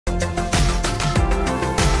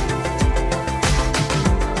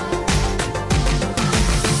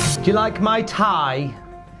Do you like my tie?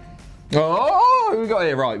 Oh, we got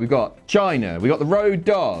here right. We got China. We got the Road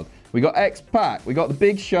Dogg. We got X-Pac, we got The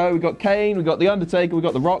Big Show, we got Kane, we got The Undertaker, we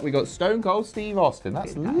got The Rock, we got Stone Cold Steve Austin.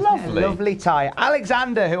 That's lovely. Lovely tie.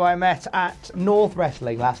 Alexander, who I met at North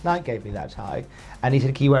Wrestling last night, gave me that tie. And he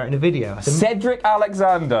said, can you wear it in a video? I said, Cedric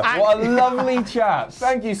Alexander. What a lovely chap.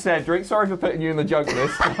 Thank you, Cedric. Sorry for putting you in the joke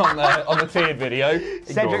list on the tiered video.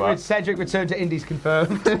 Cedric returned to Indies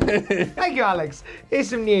confirmed. Thank you, Alex. Here's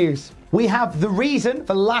some news. We have the reason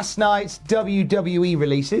for last night's WWE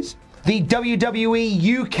releases. The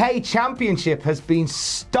WWE UK Championship has been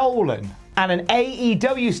stolen, and an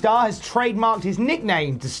AEW star has trademarked his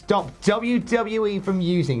nickname to stop WWE from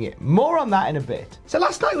using it. More on that in a bit. So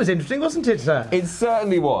last night was interesting, wasn't it, sir? It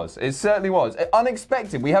certainly was. It certainly was.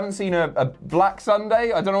 Unexpected. We haven't seen a Black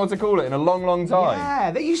Sunday, I don't know what to call it, in a long, long time.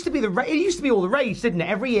 Yeah, it used to be all the rage, didn't it?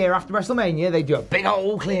 Every year after WrestleMania, they do a big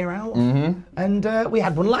old clear out. And we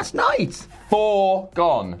had one last night. 4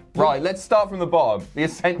 gone. Right, let's start from the bottom. The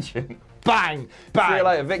Ascension. Bang! Bang! See you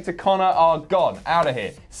later. Victor Connor are gone. Out of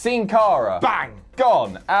here. Sin Cara. Bang!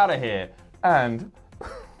 Gone. Out of here. And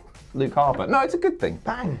Luke Harper. No, it's a good thing.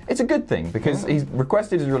 Bang! It's a good thing because he's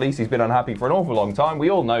requested his release. He's been unhappy for an awful long time. We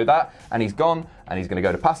all know that. And he's gone. And he's going to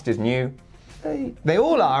go to Pastures New. They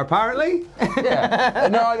all are, apparently. Yeah.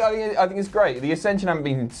 No, I think it's great. The Ascension haven't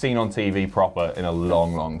been seen on TV proper in a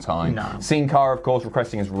long, long time. No. Sin Cara, of course,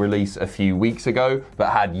 requesting his release a few weeks ago,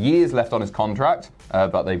 but had years left on his contract,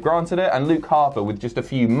 but they've granted it. And Luke Harper with just a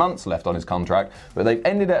few months left on his contract, but they've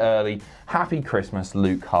ended it early. Happy Christmas,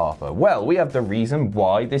 Luke Harper. Well, we have the reason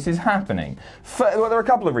why this is happening. Well, there are a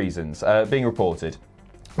couple of reasons being reported.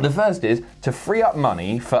 The first is to free up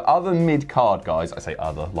money for other mid-card guys. I say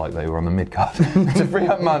other, like they were on the mid-card. To free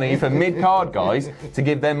up money for mid-card guys to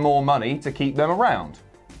give them more money to keep them around.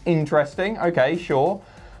 Interesting. Okay, sure.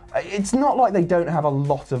 It's not like they don't have a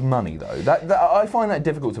lot of money, though. I find that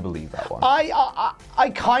difficult to believe, that one. I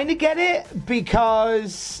kind of get it,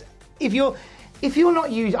 because if you're not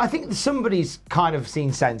using, I think somebody's kind of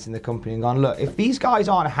seen sense in the company and gone, look, if these guys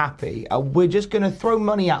aren't happy, we're just going to throw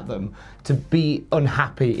money at them to be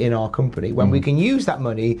unhappy in our company, when we can use that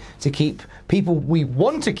money to keep people we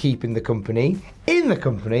want to keep in the company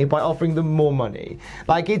by offering them more money.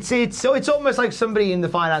 Like it's almost like somebody in the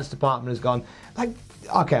finance department has gone, like,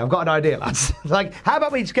 okay, I've got an idea, lads. Like, how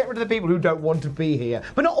about we just get rid of the people who don't want to be here?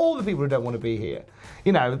 But not all the people who don't want to be here.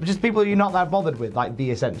 You know, just people you're not that bothered with, like The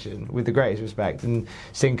Ascension, with the greatest respect, and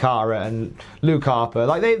Sin Cara and Luke Harper.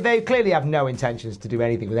 Like, they clearly have no intentions to do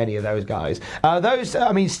anything with any of those guys.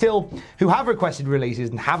 Still, who have requested releases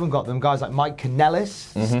and haven't got them, guys like Mike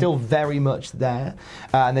Kanellis, still very much there.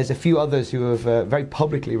 And there's a few others who have very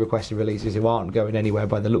publicly requested releases who aren't going anywhere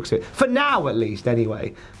by the looks of it. For now, at least,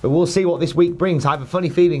 anyway. But we'll see what this week brings. I have a funny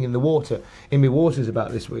feeling in my waters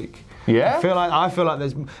about this week. Yeah? I feel like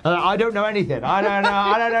there's... I don't know anything. I don't know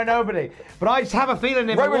nobody. But I just have a feeling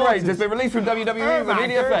in Roman my waters... Reigns has been released from WWE with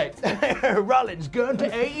immediate effect. Rollins gone to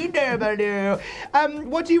AEW.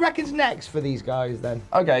 What do you reckon's next for these guys, then?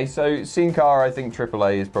 Okay, so Sin Cara, I think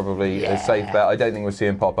AAA is probably a safe bet. I don't think we'll see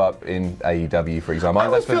him pop up in AEW, for example. I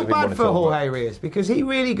always feel bad for Jorge Reyes, because he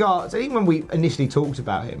really got... Even when we initially talked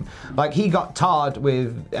about him, like, he got tarred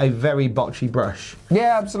with a very botchy brush.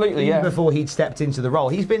 Yeah, absolutely, even before he'd stepped into the role.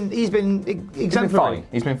 He's been fine.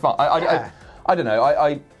 He's been fine. I don't know.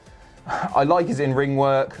 I like his in-ring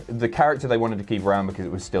work. The character they wanted to keep around because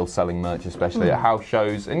it was still selling merch, especially at house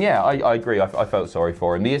shows. And yeah, I agree. I felt sorry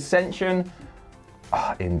for him. The Ascension,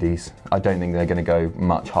 indies. I don't think they're going to go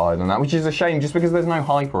much higher than that, which is a shame, just because there's no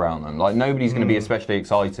hype around them. Like, nobody's going to be especially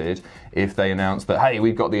excited if they announce that, hey,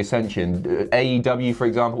 we've got the Ascension. AEW, for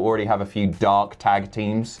example, already have a few dark tag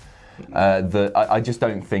teams. That I just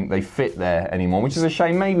don't think they fit there anymore, which is a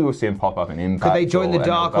shame. Maybe we'll see them pop up in Impact. Could they join the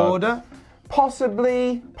Dark Order?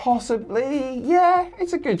 Possibly, yeah,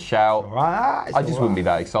 it's a good shout. Right, I just wouldn't be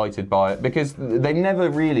that excited by it, because they've never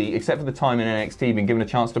really, except for the time in NXT, been given a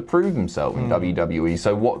chance to prove themselves in WWE.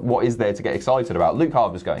 So what is there to get excited about? Luke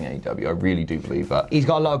Harper's going AEW. I really do believe that. He's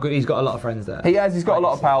got a lot of friends there. He has. He's got a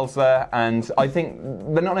lot of pals there, and I think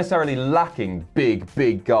they're not necessarily lacking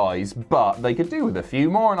big guys, but they could do with a few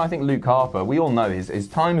more. And I think Luke Harper, we all know his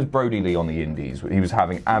time as Brody Lee on the Indies, he was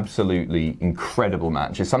having absolutely incredible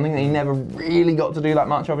matches, something that he never really got to do that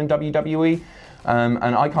much of in WWE. And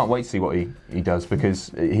I can't wait to see what he does,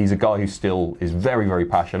 because he's a guy who still is very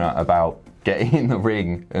passionate about getting in the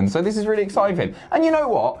ring. And so this is really exciting for him. And you know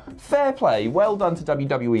what? Fair play. Well done to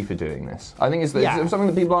WWE for doing this. I think it's something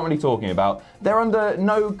that people aren't really talking about. They're under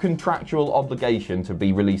no contractual obligation to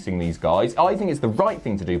be releasing these guys. I think it's the right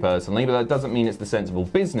thing to do personally, but that doesn't mean it's the sensible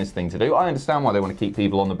business thing to do. I understand why they want to keep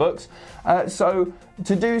people on the books. So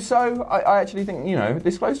to do so, I actually think, you know,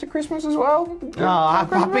 this close to Christmas as well. Oh,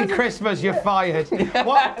 happy Christmas, you're fired.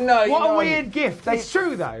 What a weird gift. It's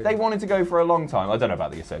true though. They wanted to go for a long time. I don't know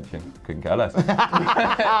about the Ascension. Couldn't care less. But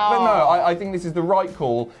no, I think this is the right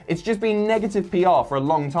call. It's just been negative PR for a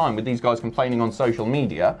long time with these guys complaining on social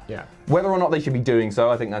media. Yeah. Whether or not they should be doing so,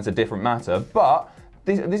 I think that's a different matter. But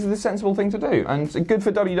this is the sensible thing to do, and it's good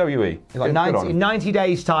for WWE. In 90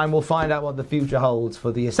 days' time, we'll find out what the future holds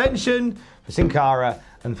for the Ascension, for Sin Cara,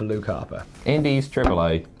 and for Luke Harper. Indies,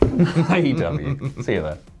 AAA, AEW. See you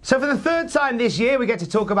there. So for the third time this year, we get to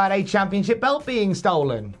talk about a championship belt being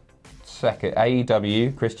stolen. Second,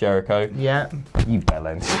 AEW, Chris Jericho. Yeah. You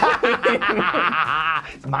bellend.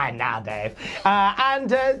 It's mine now, Dave. And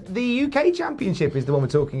the UK Championship is the one we're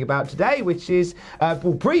talking about today, which is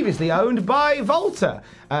previously owned by Volta.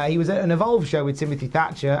 He was at an Evolve show with Timothy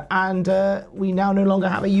Thatcher, and we now no longer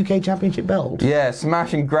have a UK Championship belt. Yeah,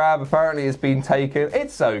 smash and grab apparently has been taken.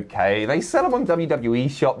 It's okay. They sell them on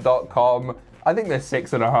WWEshop.com. I think they're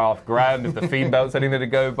 $6,500 if the Fiend belt's anything to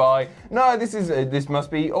go by. No, this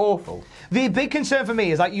must be awful. The big concern for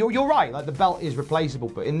me is, like, you're right, like the belt is replaceable,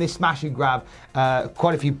 but in this smash and grab,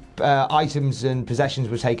 quite a few items and possessions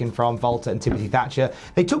were taken from Volta and Timothy Thatcher.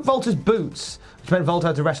 They took Volta's boots, which meant Volta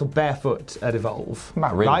had to wrestle barefoot at Evolve.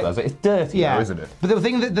 Matt really does it. It's dirty, though, isn't it? But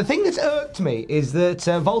the thing that's irked me is that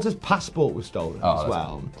Volta's passport was stolen as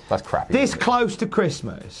well. That's crappy. This close to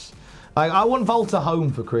Christmas. Like, I want Volta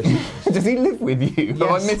home for Christmas. Does he live with you? Yes. Oh,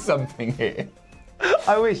 I missed something here.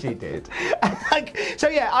 I wish he did. So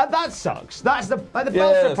yeah, that sucks. That's the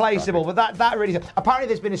belt's replaceable, but that really sucks. Apparently,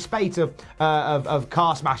 there's been a spate of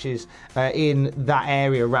car smashes in that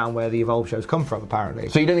area around where the Evolve shows come from. Apparently.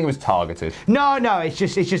 So you don't think it was targeted? No. It's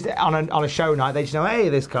just on a show night. They just know, hey,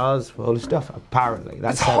 this car's full of stuff. Apparently,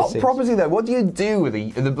 that's how hot property though. What do you do with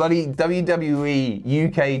the bloody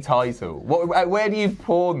WWE UK title? Where do you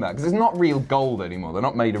pawn that? Because it's not real gold anymore. They're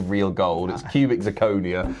not made of real gold. It's cubic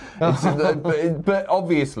zirconia. But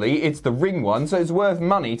obviously, it's the ring one, so it's worth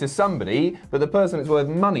money to somebody, but the person it's worth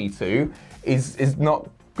money to is not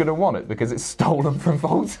going to want it because it's stolen from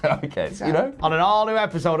Volta, I guess, you know? On an all-new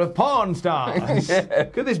episode of Pawn Stars. Yeah.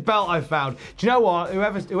 Look at this belt I found. Do you know what?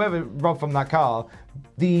 Whoever robbed from that car,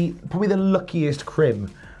 probably the luckiest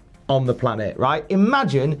crim on the planet, right?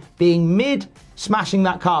 Imagine being mid-smashing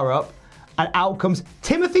that car up, and out comes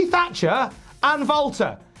Timothy Thatcher and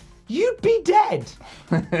Volta. You'd be dead.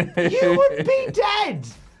 You would be dead.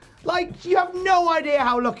 Like, you have no idea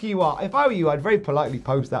how lucky you are. If I were you, I'd very politely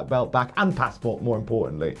post that belt back, and passport, more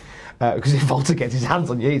importantly. Because if Volta gets his hands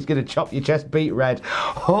on you, he's going to chop your chest beat red.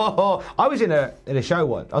 I was in a show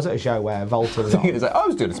once. I was at a show where Volta was on. I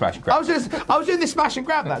was doing a smash and grab. I was doing this smash and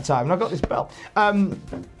grab that time, and I got this belt.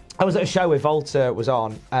 I was at a show where Volta was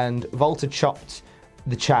on, and Volta chopped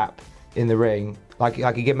the chap in the ring. Like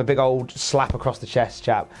he gave him a big old slap across the chest,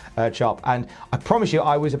 chop. And I promise you,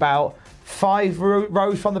 I was about 5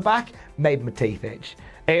 rows from the back, made my teeth itch.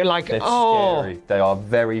 They're scary. They are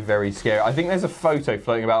very, very scary. I think there's a photo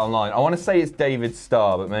floating about online. I want to say it's David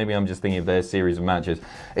Starr, but maybe I'm just thinking of their series of matches.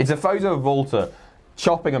 It's a photo of Volta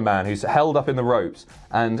chopping a man who's held up in the ropes,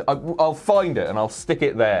 and I'll find it and I'll stick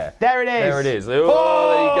it there. There it is. There it is.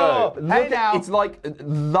 Oh, there you go. Hey now. It's like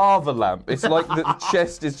lava lamp. It's like the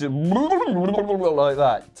chest is just like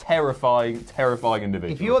that. Terrifying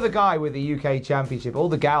individual. If you're the guy with the UK Championship or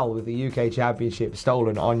the gal with the UK Championship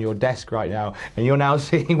stolen on your desk right now, and you're now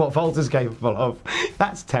seeing what Volta's capable of,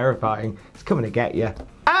 that's terrifying. It's coming to get you.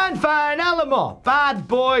 And finally, Bad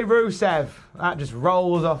Boy Rusev. That just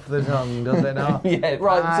rolls off the tongue, does it not? Yeah,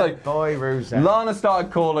 right. Bad Boy Rusev. Lana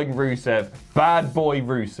started calling Rusev Bad Boy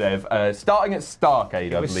Rusev, starting at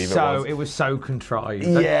Starrcade, I believe it was. It was so contrived.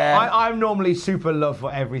 Yeah. I'm normally super love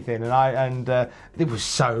for everything, and it was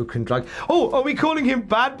so contrived. Oh, are we calling him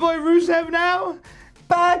Bad Boy Rusev now?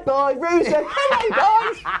 Bad Boy Rusev. Hello,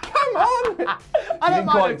 guys. Come on. I didn't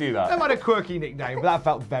quite do that. That might have a quirky nickname, but that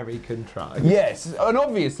felt very contrived. Yes, and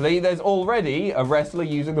obviously there's already a wrestler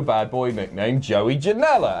using the Bad Boy nickname, Joey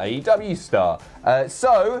Janela, AEW star.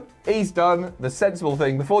 So he's done the sensible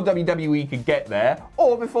thing before WWE could get there,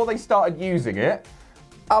 or before they started using it.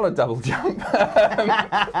 a la double jump.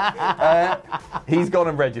 He's gone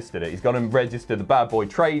and registered it. He's gone and registered the Bad Boy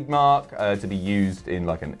trademark to be used in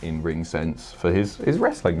like an in-ring sense for his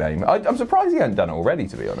wrestling name. I'm surprised he hadn't done it already,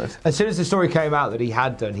 to be honest. As soon as the story came out that he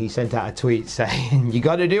had done, he sent out a tweet saying, "You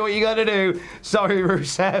got to do what you got to do. Sorry,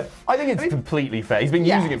 Rusev." I think it's completely fair. He's been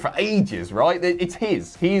using it for ages, right? It's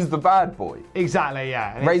his. He's the bad boy. Exactly,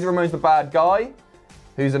 yeah. And Razor Ramon's the bad guy.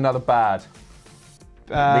 Who's another bad?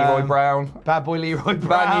 Leroy Brown. Bad boy Leroy Brown.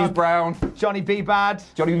 Bad News Brown. Johnny B. Bad.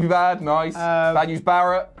 Johnny B. Bad, nice. Bad News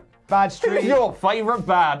Barrett. Bad Street. Who's your favourite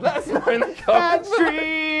bad? Let us know in the comments. Bad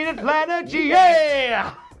Street, Atlanta,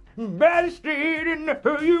 GA. Bad Street in the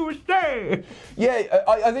USA. Yeah,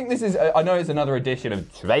 I think this is, I know it's another edition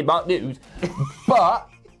of Trademark News, but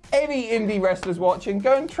any indie wrestlers watching,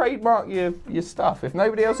 go and trademark your stuff. If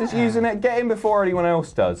nobody else is using it, get in before anyone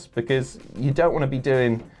else does, because you don't want to be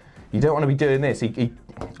doing this. He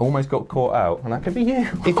almost got caught out, and that could be you.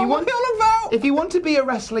 If you want to be a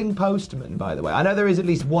wrestling postman, by the way, I know there is at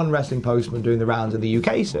least one wrestling postman doing the rounds in the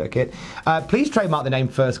UK circuit. Please trademark the name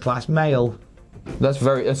First Class Mail. That's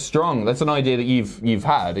strong. That's an idea that you've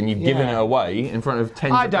had, and you've given it away in front of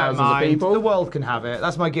tens of thousands of people. The world can have it.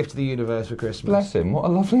 That's my gift to the universe for Christmas. Bless him. What a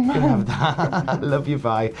lovely man. Have that. Love you,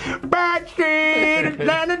 bye. Bad Street,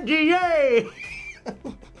 Atlanta, GA.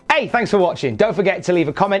 Hey, thanks for watching. Don't forget to leave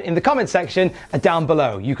a comment in the comment section down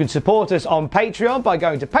below. You can support us on Patreon by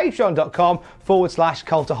going to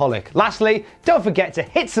patreon.com/Cultaholic. Lastly, don't forget to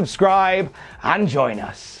hit subscribe and join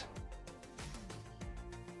us.